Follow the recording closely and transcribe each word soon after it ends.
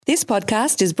This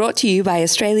podcast is brought to you by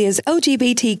Australia's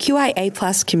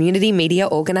LGBTQIA+ community media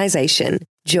organisation,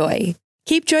 Joy.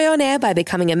 Keep Joy on air by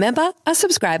becoming a member, a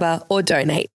subscriber, or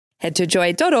donate. Head to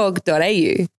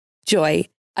joy.org.au. Joy,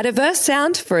 a diverse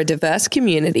sound for a diverse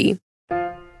community.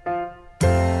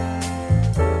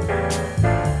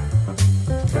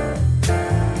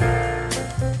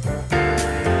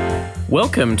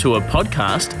 Welcome to a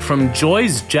podcast from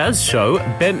Joy's jazz show,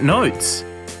 Bent Notes.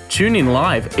 Tune in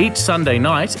live each Sunday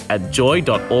night at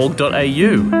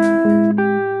joy.org.au.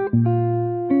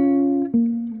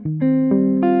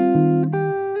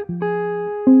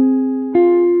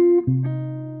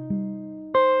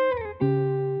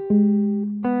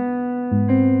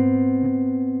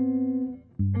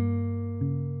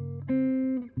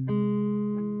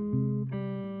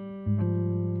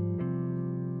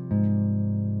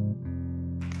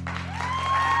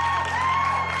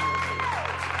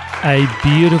 A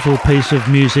beautiful piece of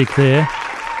music there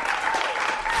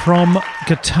from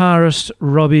guitarist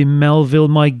Robbie Melville,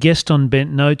 my guest on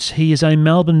Bent Notes. He is a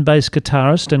Melbourne-based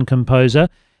guitarist and composer.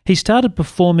 He started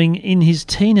performing in his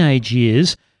teenage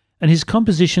years, and his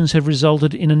compositions have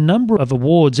resulted in a number of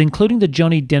awards, including the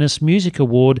Johnny Dennis Music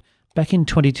Award back in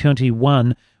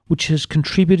 2021, which has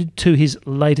contributed to his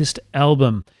latest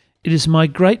album. It is my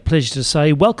great pleasure to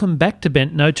say welcome back to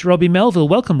Bent Notes, Robbie Melville.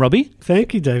 Welcome, Robbie.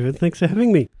 Thank you, David. Thanks for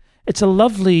having me. It's a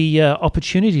lovely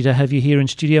opportunity to have you here in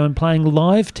studio and playing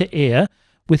live to air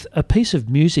with a piece of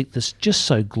music that's just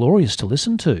so glorious to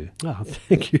listen to. Oh,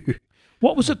 thank you.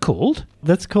 What was it called?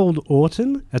 That's called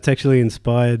Orton. That's actually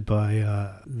inspired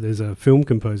by, there's a film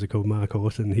composer called Mark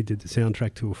Orton. He did the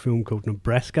soundtrack to a film called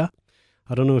Nebraska.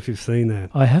 I don't know if you've seen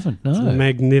that. I haven't, no. It's a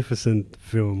magnificent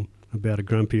film about a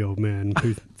grumpy old man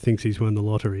who thinks he's won the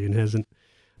lottery and hasn't,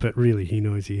 but really he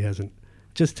knows he hasn't.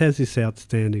 Just has this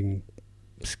outstanding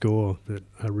score that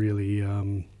I really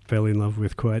fell in love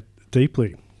with quite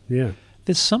deeply. Yeah.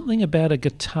 There's something about a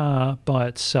guitar by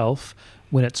itself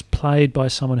when it's played by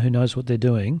someone who knows what they're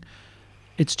doing.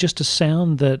 It's just a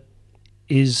sound that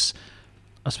is,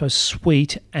 I suppose,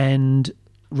 sweet and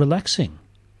relaxing.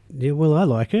 Yeah, well, I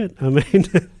like it. I mean,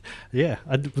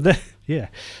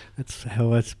 that's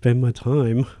how I spend my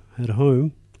time at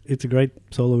home. It's a great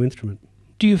solo instrument.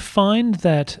 Do you find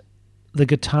that the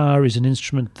guitar is an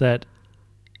instrument that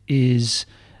is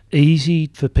easy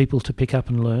for people to pick up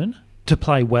and learn? To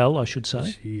play well, I should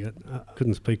say. Gee, I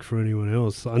couldn't speak for anyone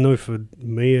else. I know for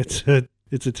me it's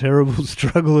a terrible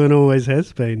struggle and always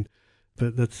has been,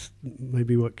 but that's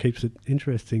maybe what keeps it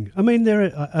interesting. I mean,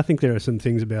 I think there are some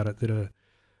things about it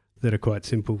that are quite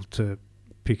simple to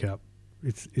pick up.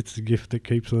 It's a gift that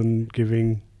keeps on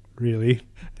giving, really.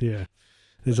 Yeah,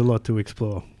 there's a lot to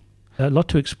explore. A lot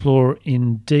to explore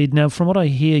indeed. Now, from what I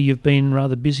hear, you've been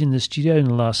rather busy in the studio in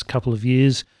the last couple of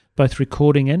years, both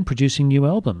recording and producing new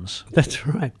albums. That's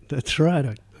right.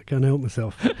 I can't help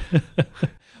myself.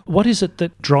 What is it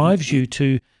that drives you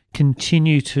to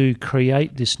continue to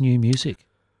create this new music?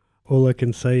 All I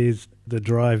can say is the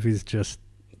drive is just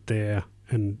there,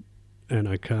 and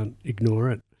I can't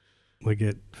ignore it. I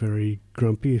get very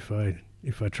grumpy if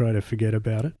I try to forget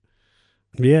about it.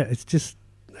 Yeah, it's just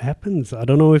happens. I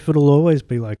don't know if it'll always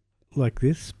be like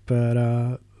this, but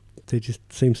there just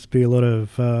seems to be a lot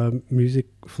of music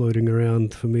floating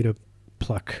around for me to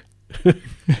pluck.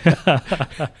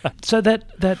 So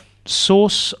that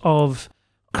source of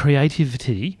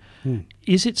creativity,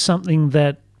 is it something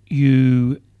that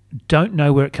you don't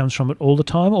know where it comes from all the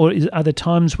time, or are there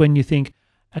times when you think,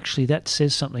 actually that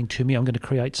says something to me, I'm going to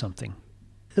create something?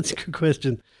 That's a good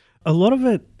question. A lot of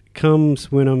it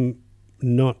comes when I'm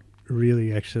not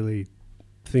really actually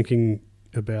thinking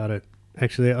about it.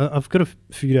 Actually, I've got a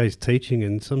few days teaching,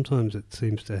 and sometimes it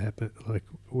seems to happen like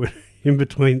when in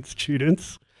between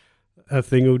students, a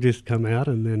thing will just come out,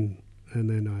 and then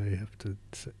I have to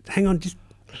say, hang on, just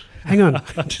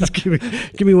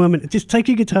give me 1 minute. Just take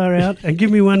your guitar out and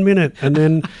give me 1 minute, and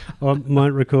then I might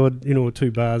record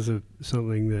 2 bars of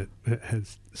something that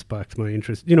has sparked my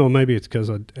interest. Maybe it's because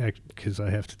I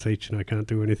have to teach and I can't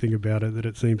do anything about it that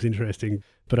it seems interesting.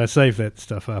 But I save that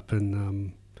stuff up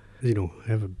and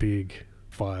have a big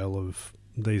file of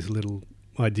these little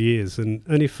ideas, and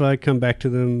if I come back to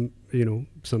them,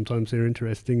 sometimes they're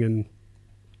interesting and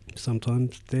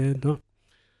sometimes they're not.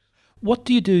 What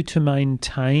do you do to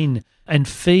maintain and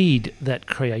feed that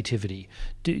creativity?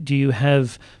 Do you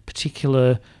have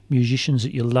particular musicians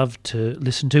that you love to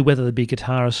listen to, whether they be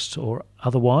guitarists or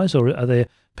otherwise, or are there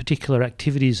particular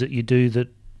activities that you do that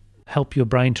help your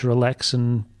brain to relax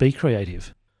and be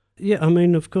creative? Yeah, I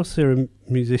mean, of course there are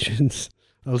musicians.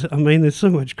 I mean, there's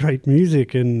so much great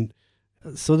music, and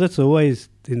so that's always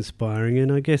inspiring.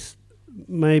 And I guess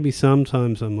maybe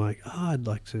sometimes I'm like, I'd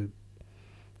like to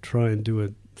try and do a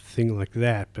thing like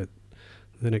that, but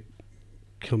then it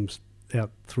comes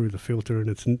out through the filter and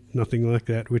it's nothing like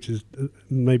that, which is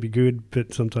maybe good,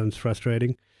 but sometimes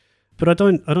frustrating. But I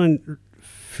don't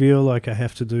feel like I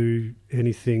have to do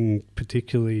anything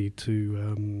particularly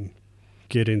to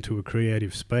get into a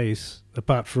creative space,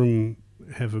 apart from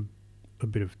have a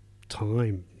bit of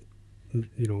time.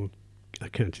 You know, I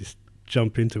can't just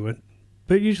jump into it.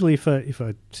 But usually if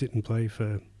I sit and play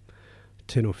for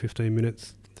 10 or 15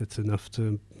 minutes, that's enough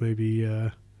to maybe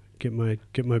get my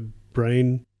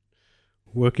brain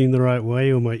working the right way,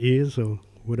 or my ears, or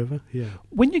whatever. Yeah.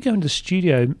 When you go into the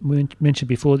studio, we mentioned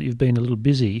before that you've been a little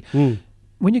busy.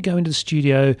 When you go into the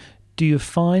studio, do you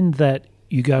find that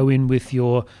you go in with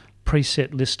your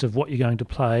preset list of what you're going to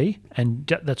play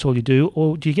and that's all you do,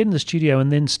 or do you get in the studio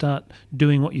and then start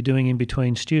doing what you're doing in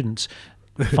between students,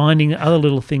 finding other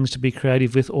little things to be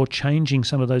creative with, or changing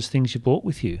some of those things you brought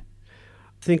with you?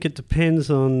 I think it depends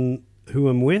on who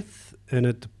I'm with, and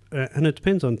it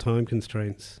depends on time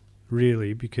constraints,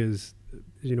 really, because,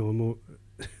 you know, I'm more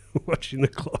watching the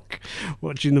clock,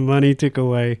 watching the money tick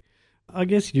away. I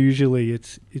guess usually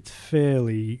it's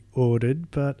fairly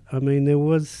ordered, but I mean there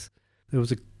was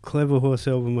a Clever Horse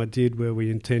album I did where we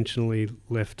intentionally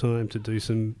left time to do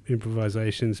some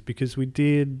improvisations, because we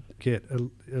did get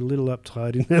a little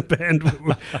uptight in that band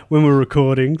when we were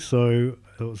recording. So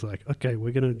it was like, okay,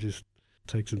 we're going to just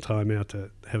take some time out to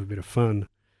have a bit of fun.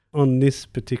 On this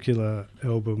particular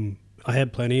album, I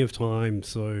had plenty of time,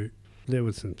 so there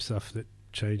was some stuff that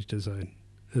changed as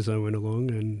I went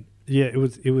along, and yeah, it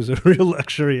was a real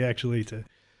luxury actually to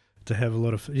have a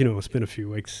lot of, you know, I spent a few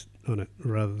weeks on it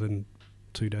rather than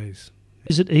 2 days.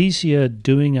 Is it easier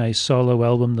doing a solo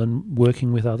album than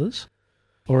working with others?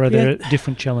 Or are there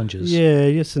different challenges? Yeah,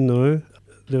 yes and no.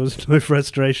 There was no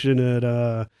frustration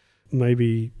at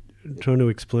maybe trying to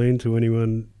explain to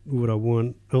anyone what I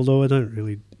want, although I don't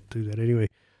really do that anyway.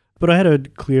 But I had a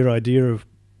clear idea of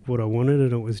what I wanted,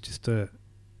 and it was just a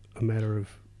matter of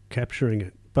capturing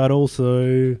it. But also,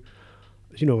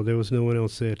 you know, there was no one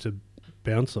else there to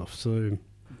bounce off, so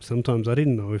sometimes I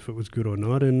didn't know if it was good or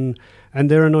not, and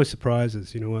there are no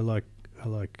surprises. You know, I like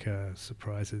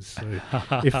surprises. So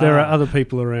if there are other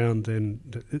people around, then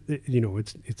you know,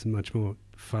 it's much more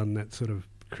fun, that sort of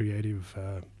creative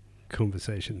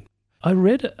conversation. I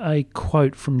read a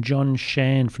quote from John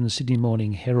Shand from the Sydney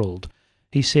Morning Herald.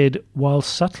 He said, "While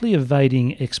subtly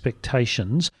evading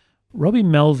expectations, Robbie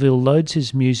Melville loads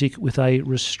his music with a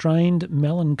restrained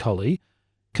melancholy,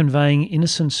 conveying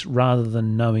innocence rather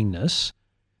than knowingness,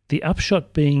 the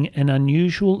upshot being an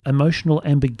unusual emotional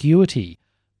ambiguity,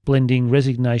 blending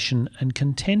resignation and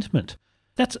contentment."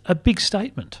 That's a big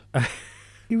statement.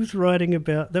 He was writing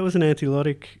about, that was an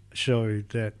Antilotic show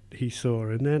that he saw,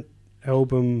 and that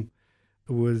album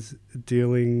was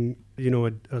dealing, you know,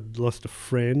 I'd lost a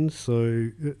friend, so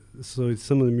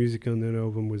some of the music on that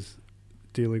album was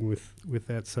dealing with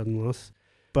that sudden loss.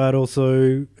 But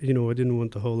also, you know, I didn't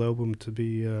want the whole album to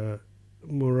be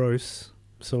morose,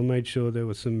 so I made sure there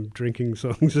were some drinking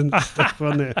songs and stuff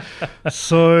on there.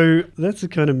 So that's the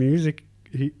kind of music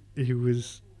he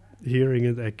was hearing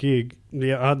at that gig.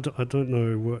 Yeah, I don't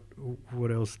know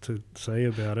what else to say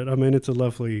about it. I mean, it's a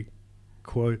lovely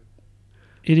quote.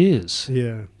 It is.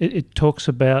 Yeah. It talks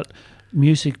about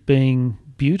music being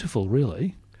beautiful,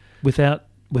 really, without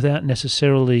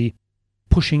necessarily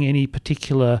pushing any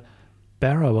particular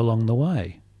barrow along the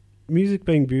way. Music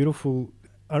being beautiful,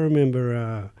 I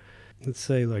remember, let's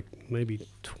say like maybe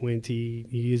 20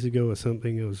 years ago or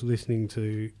something, I was listening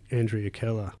to Andrea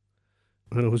Keller,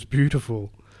 and it was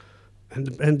beautiful.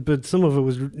 But some of it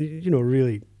was, you know,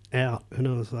 really out, and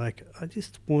I was like, I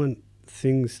just want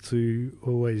things to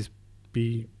always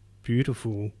be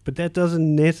beautiful, but that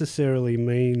doesn't necessarily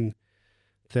mean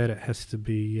that it has to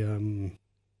be,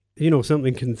 you know,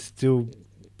 something can still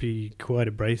be quite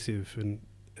abrasive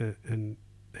and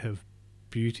have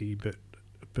beauty, but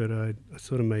I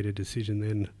sort of made a decision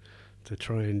then to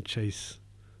try and chase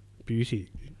beauty.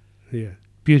 Yeah,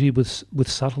 beauty with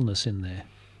subtleness in there.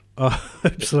 Oh,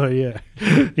 so yeah.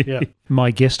 Yeah.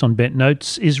 My guest on Bent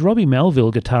Notes is Robbie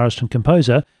Melville, guitarist and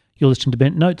composer. You're listening to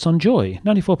Bent Notes on Joy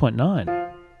 94.9.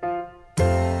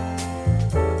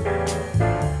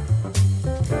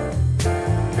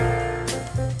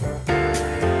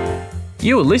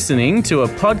 You are listening to a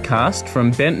podcast from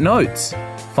Bent Notes.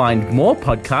 Find more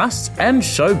podcasts and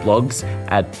show blogs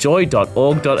at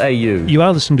joy.org.au. You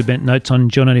are listening to Bent Notes on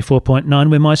Joy 94.9,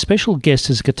 where my special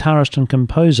guest is guitarist and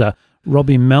composer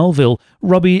Robbie Melville.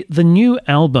 Robbie, the new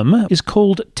album is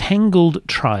called Tangled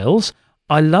Trails.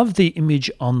 I love the image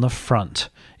on the front.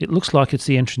 It looks like it's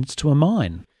the entrance to a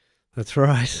mine. That's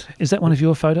right. Is that one of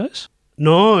your photos?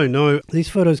 No. These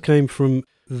photos came from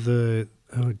now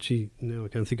I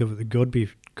can't think of it, the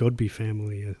Godby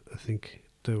family, I think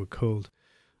they were called,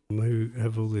 who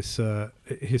have all this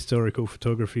historical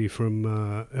photography from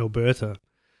Alberta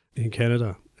in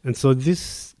Canada. And so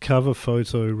this cover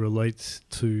photo relates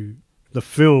to the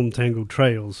film Tangled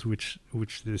Trails, which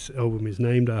this album is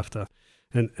named after.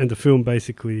 And the film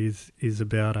basically is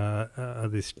about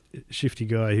this shifty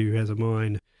guy who has a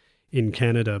mine in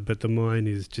Canada, but the mine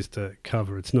is just a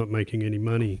cover. It's not making any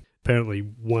money. Apparently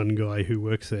one guy who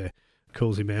works there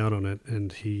calls him out on it,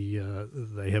 and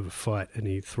they have a fight, and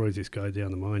he throws this guy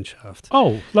down the mine shaft.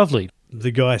 Oh, lovely.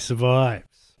 The guy survives.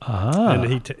 Ah.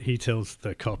 And he tells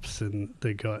the cops, and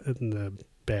the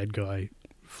bad guy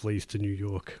flees to New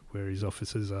York where his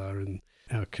officers are, and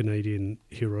our Canadian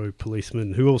hero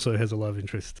policeman, who also has a love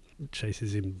interest,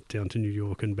 chases him down to New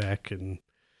York and back, and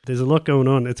there's a lot going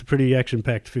on. It's a pretty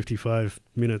action-packed 55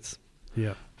 minutes.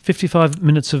 Yeah. 55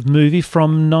 minutes of movie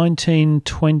from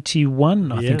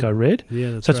 1921, I think I read.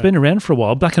 Yeah, that's so it's been around for a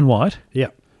while, black and white. Yeah.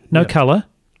 No colour.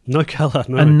 No colour,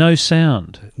 no. And no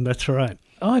sound. That's right.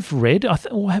 I've read,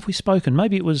 or have we spoken?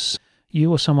 Maybe it was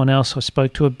you or someone else I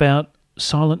spoke to about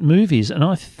silent movies, and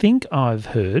I think I've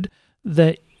heard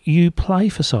that you play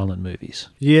for silent movies.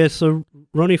 Yeah, so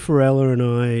Ronnie Farella and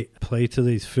I play to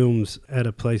these films at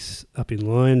a place up in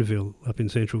Lionville, up in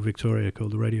central Victoria,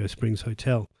 called the Radio Springs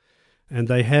Hotel. And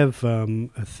they have a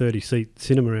 30-seat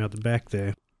cinema out the back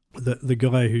there. The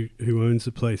guy who owns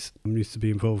the place used to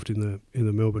be involved in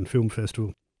the Melbourne Film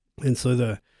Festival. And so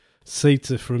the seats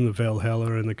are from the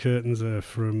Valhalla and the curtains are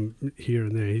from here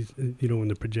and there. He's, and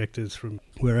the projectors from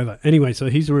wherever. Anyway, so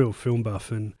he's a real film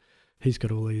buff, and he's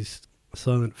got all these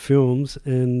silent films,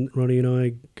 and Ronnie and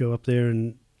I go up there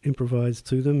and improvise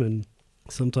to them, and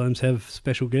sometimes have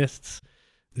special guests.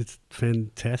 It's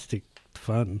fantastic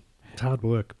fun. It's hard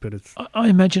work, but it's... I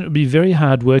imagine it would be very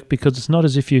hard work, because it's not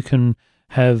as if you can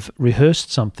have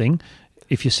rehearsed something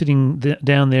if you're sitting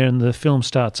down there and the film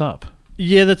starts up.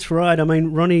 Yeah, that's right. I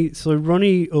mean,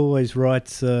 Ronnie always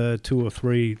writes 2 or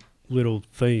 3 little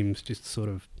themes, just sort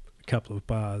of a couple of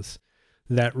bars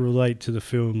that relate to the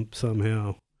film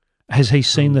somehow. Has he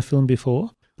seen the film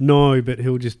before? No, but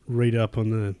he'll just read up on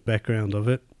the background of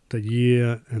it, the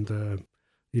year and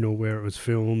where it was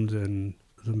filmed and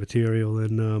the material,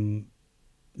 and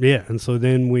and so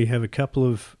then we have a couple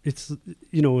of it's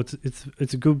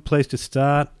a good place to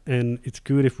start, and it's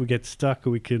good if we get stuck,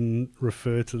 we can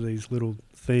refer to these little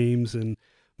themes and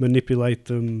manipulate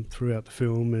them throughout the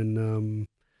film, and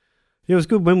it was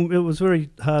good. It was very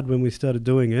hard when we started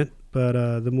doing it, but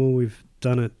the more we've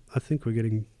done it, I think we're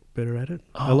getting better at it.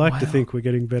 I like to think we're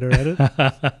getting better at it.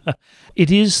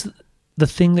 It is the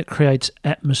thing that creates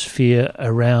atmosphere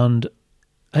around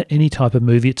any type of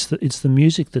movie. It's the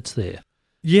music that's there.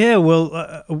 Yeah,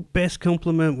 well, best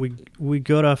compliment we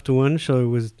got after one show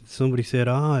was somebody said,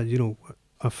 I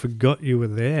forgot you were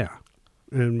there.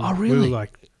 And oh, really? We were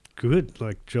like, good,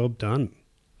 like, job done.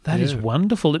 That is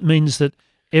wonderful. It means that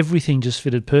everything just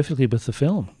fitted perfectly with the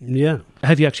film. Yeah.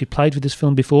 Have you actually played with this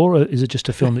film before, or is it just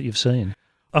a film that you've seen?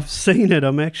 I've seen it.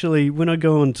 I'm actually, when I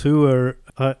go on tour,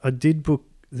 I did book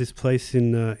this place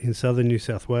in southern New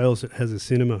South Wales that has a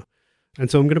cinema. And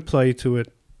so I'm going to play to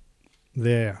it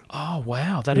there. Oh,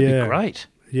 wow. That'd be great.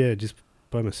 Yeah, just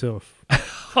by myself.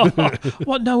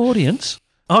 What, no audience?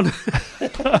 Oh, no.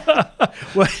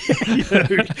 Well,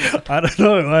 I don't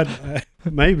know.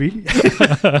 Maybe.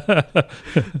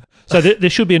 So there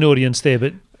should be an audience there,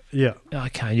 but... Yeah.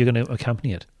 Okay, you're going to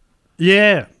accompany it.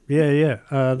 Yeah.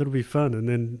 That'll be fun, and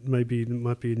then maybe it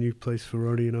might be a new place for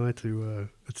Ronnie and I to.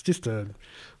 It's just I'm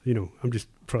just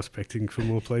prospecting for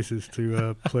more places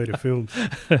to play to films.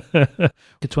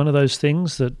 It's one of those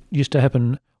things that used to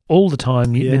happen all the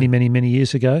time many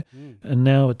years ago, and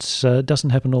now it's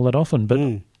doesn't happen all that often.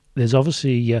 But there's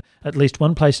obviously at least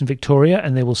one place in Victoria,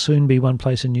 and there will soon be one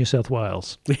place in New South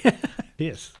Wales.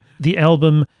 Yes. The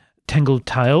album Tangled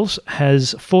Tales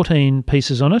has 14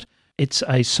 pieces on it. It's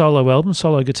a solo album,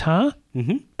 solo guitar,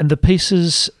 and the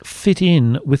pieces fit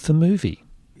in with the movie.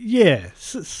 Yeah,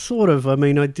 sort of. I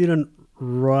mean, I didn't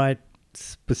write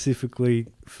specifically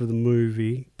for the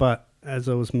movie, but as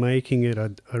I was making it,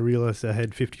 I realised I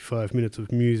had 55 minutes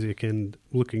of music, and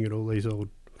looking at all these old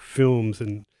films,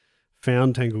 and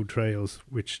found Tangled Trails,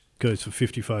 which goes for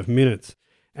 55 minutes,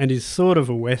 and is sort of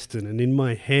a Western. And in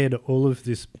my head, all of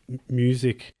this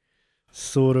music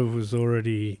sort of was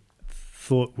already...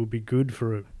 thought would be good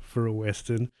for a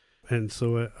Western, and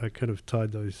so I kind of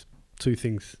tied those two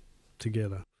things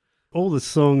together. All the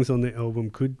songs on the album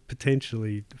could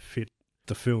potentially fit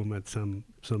to film at some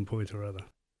point or other.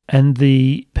 And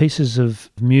the pieces of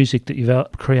music that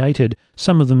you've created,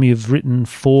 some of them you've written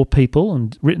for people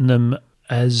and written them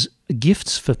as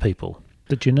gifts for people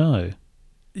that you know.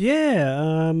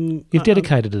 Yeah. You've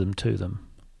dedicated them to them.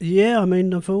 Yeah, I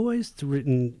mean, I've always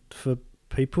written for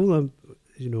people.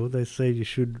 They say you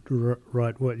should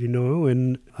write what you know,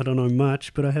 and I don't know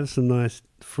much, but I have some nice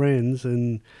friends,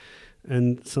 and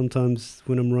sometimes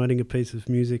when I'm writing a piece of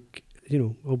music,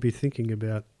 I'll be thinking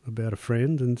about a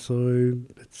friend, and so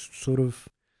it's sort of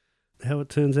how it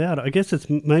turns out. I guess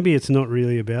maybe it's not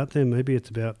really about them, maybe it's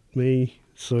about me.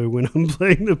 So when I'm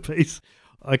playing the piece,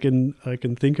 I can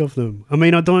think of them. I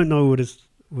mean, I don't know what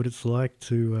it's like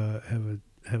to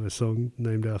have a song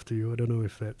named after you. I don't know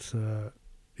if it's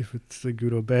a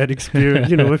good or bad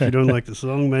experience. If you don't like the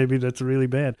song, maybe that's really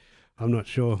bad. I'm not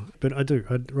sure, but I do.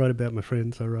 I write about my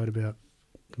friends. I write about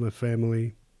my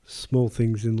family, small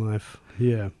things in life.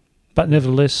 Yeah. But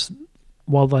nevertheless,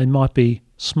 while they might be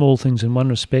small things in one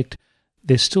respect,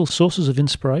 they're still sources of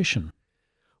inspiration.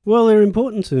 Well, they're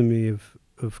important to me,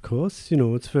 of course.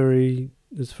 It's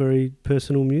very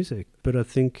personal music. But I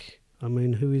think,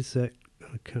 who is that?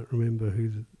 I can't remember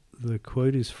who the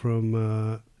quote is from.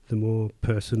 The more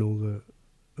personal, the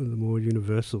more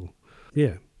universal.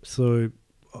 Yeah. So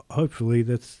hopefully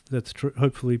that's true.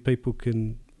 Hopefully people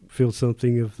can feel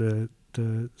something of the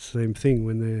same thing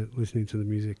when they're listening to the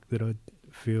music that I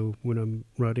feel when I'm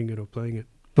writing it or playing it.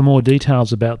 For more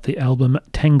details about the album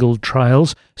Tangled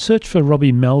Trails, search for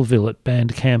Robbie Melville at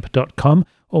bandcamp.com.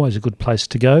 Always a good place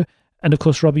to go. And of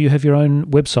course, Robbie, you have your own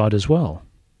website as well.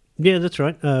 Yeah, that's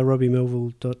right.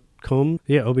 RobbieMelville.com.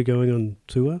 Yeah, I'll be going on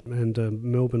tour, and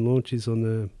Melbourne launch is on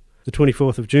the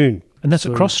 24th of June. And that's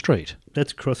at Cross Street?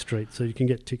 That's Cross Street, so you can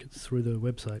get tickets through the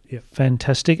website, yeah.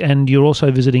 Fantastic. And you're also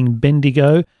visiting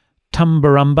Bendigo,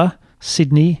 Tumbarumba,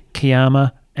 Sydney,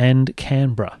 Kiama and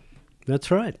Canberra. That's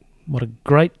right. What a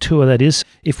great tour that is.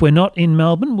 If we're not in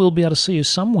Melbourne, we'll be able to see you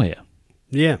somewhere.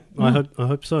 Yeah, I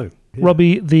hope so. Yeah.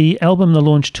 Robbie, the album, the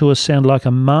launch tour sound like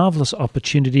a marvellous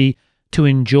opportunity to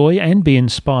enjoy and be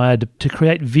inspired to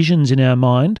create visions in our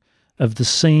mind of the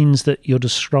scenes that you're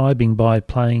describing by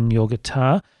playing your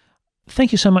guitar.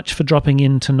 Thank you so much for dropping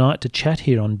in tonight to chat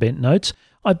here on Bent Notes.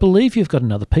 I believe you've got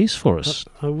another piece for us.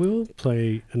 I will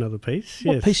play another piece,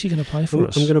 What yes. piece are you going to play for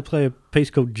us? I'm going to play a piece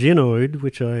called Gin Ode,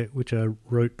 which I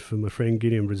wrote for my friend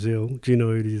Gideon Brazil. Gin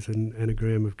Ode is an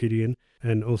anagram of Gideon,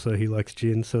 and also he likes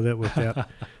gin, so that worked out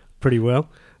pretty well.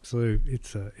 So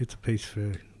it's a piece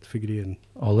for Gideon.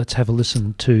 Oh, let's have a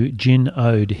listen to Gin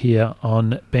Ode here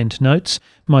on Bent Notes.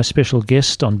 My special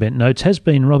guest on Bent Notes has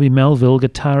been Robbie Melville,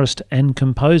 guitarist and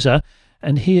composer,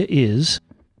 and here is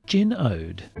Gin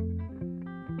Ode.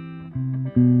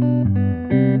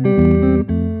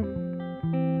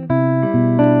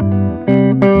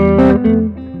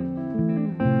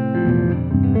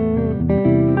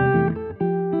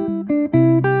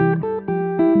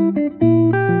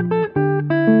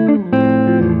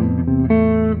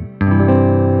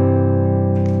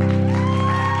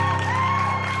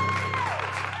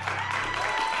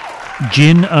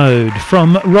 Gin Ode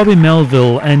from Robbie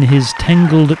Melville and his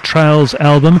Tangled Trails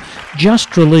album,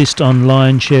 just released on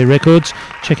Lionshare Records.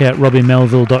 Check out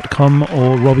robbiemelville.com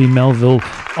or Robbie Melville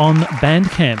on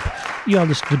Bandcamp. You're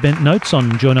listening to Bent Notes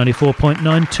on Joy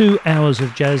 94.9, 2 hours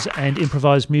of jazz and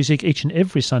improvised music each and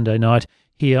every Sunday night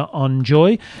here on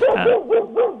Joy.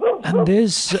 And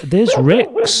there's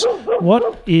Rex.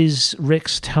 What is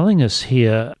Rex telling us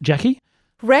here, Jackie?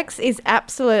 Rex is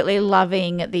absolutely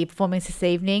loving the performance this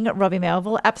evening. Robbie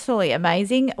Melville, absolutely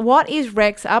amazing. What is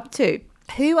Rex up to?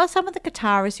 Who are some of the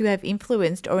guitarists who have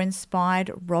influenced or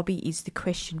inspired Robbie is the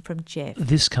question from Jeff.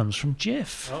 This comes from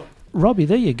Jeff. Oh. Robbie,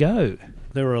 there you go.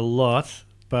 There are a lot,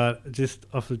 but just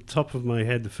off the top of my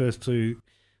head, the first two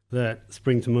that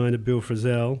spring to mind are Bill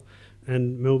Frisell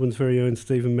and Melbourne's very own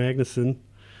Stephen Magnuson.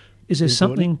 Is there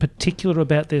something particular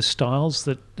about their styles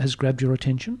that has grabbed your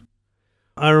attention?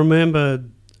 I remember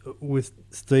with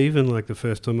Stephen, like the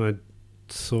first time I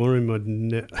saw him, I'd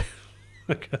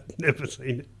never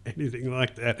seen anything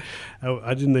like that.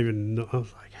 I didn't even know. I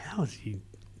was like, how is he?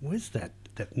 Where's that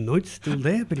note still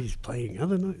there? But he's playing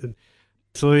other notes. And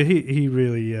so he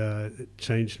really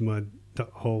changed the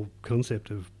whole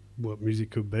concept of what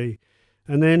music could be.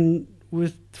 And then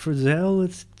with Frisell,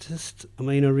 it's just, I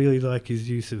really like his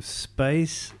use of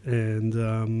space, and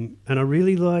I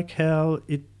really like how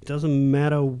it doesn't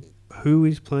matter who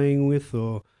he's playing with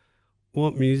or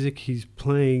what music he's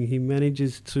playing, he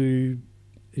manages to,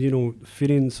 fit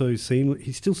in so seamlessly.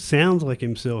 He still sounds like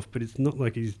himself, but it's not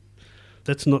like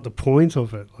that's not the point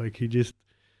of it. Like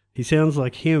he sounds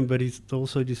like him, but he's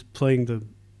also just playing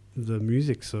the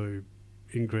music so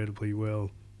incredibly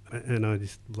well, and I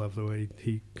just love the way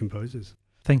he composes.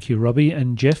 Thank you, Robbie.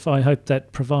 And Jeff, I hope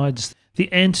that provides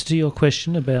the answer to your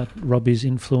question about Robbie's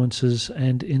influences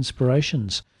and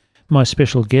inspirations. My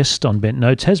special guest on Bent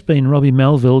Notes has been Robbie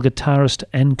Melville, guitarist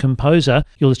and composer.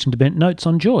 You're listening to Bent Notes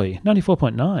on Joy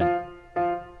 94.9.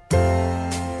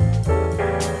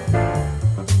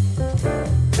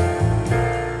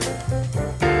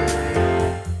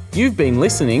 You've been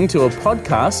listening to a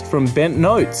podcast from Bent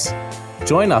Notes.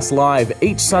 Join us live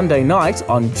each Sunday night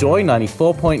on Joy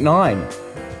 94.9.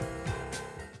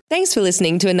 Thanks for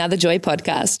listening to another Joy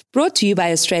podcast, brought to you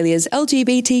by Australia's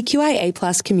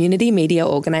LGBTQIA+ community media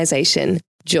organisation,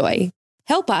 Joy.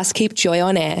 Help us keep Joy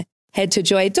on air. Head to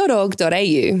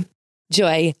joy.org.au.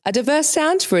 Joy, a diverse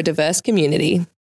sound for a diverse community.